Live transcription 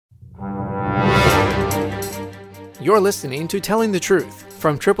You're listening to Telling the Truth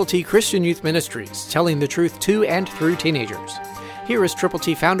from Triple T Christian Youth Ministries, telling the truth to and through teenagers. Here is Triple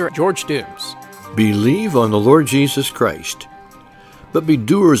T founder George Dooms. Believe on the Lord Jesus Christ, but be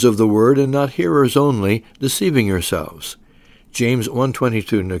doers of the word and not hearers only, deceiving yourselves. James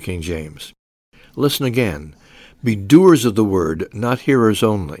 1:22, New King James. Listen again. Be doers of the word, not hearers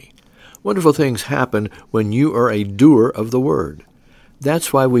only. Wonderful things happen when you are a doer of the word.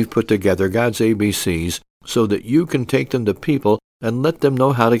 That's why we've put together God's ABCs, so that you can take them to people and let them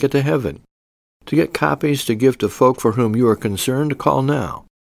know how to get to heaven. To get copies to give to folk for whom you are concerned, call now.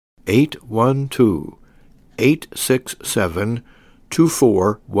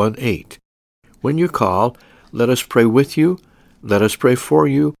 812-867-2418. When you call, let us pray with you, let us pray for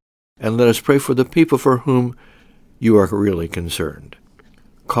you, and let us pray for the people for whom you are really concerned.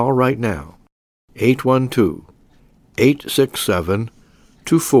 Call right now.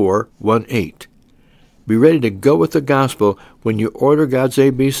 812-867-2418. Be ready to go with the gospel when you order God's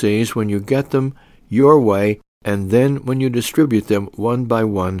ABCs, when you get them your way, and then when you distribute them one by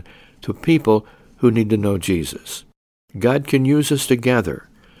one to people who need to know Jesus. God can use us together,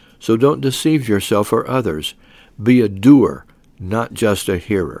 so don't deceive yourself or others. Be a doer, not just a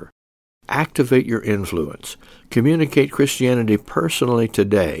hearer. Activate your influence. Communicate Christianity personally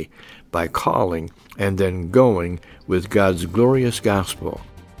today by calling and then going with God's glorious gospel.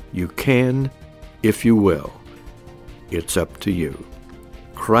 You can, if you will. It's up to you.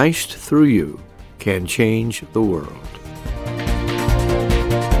 Christ through you can change the world.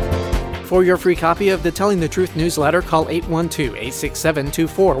 For your free copy of the Telling the Truth newsletter, call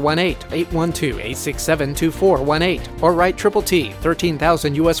 812-867-2418, 812-867-2418, or write Triple T,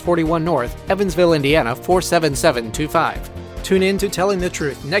 13,000 U.S. 41 North, Evansville, Indiana, 47725. Tune in to Telling the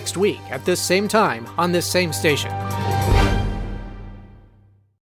Truth next week at this same time on this same station.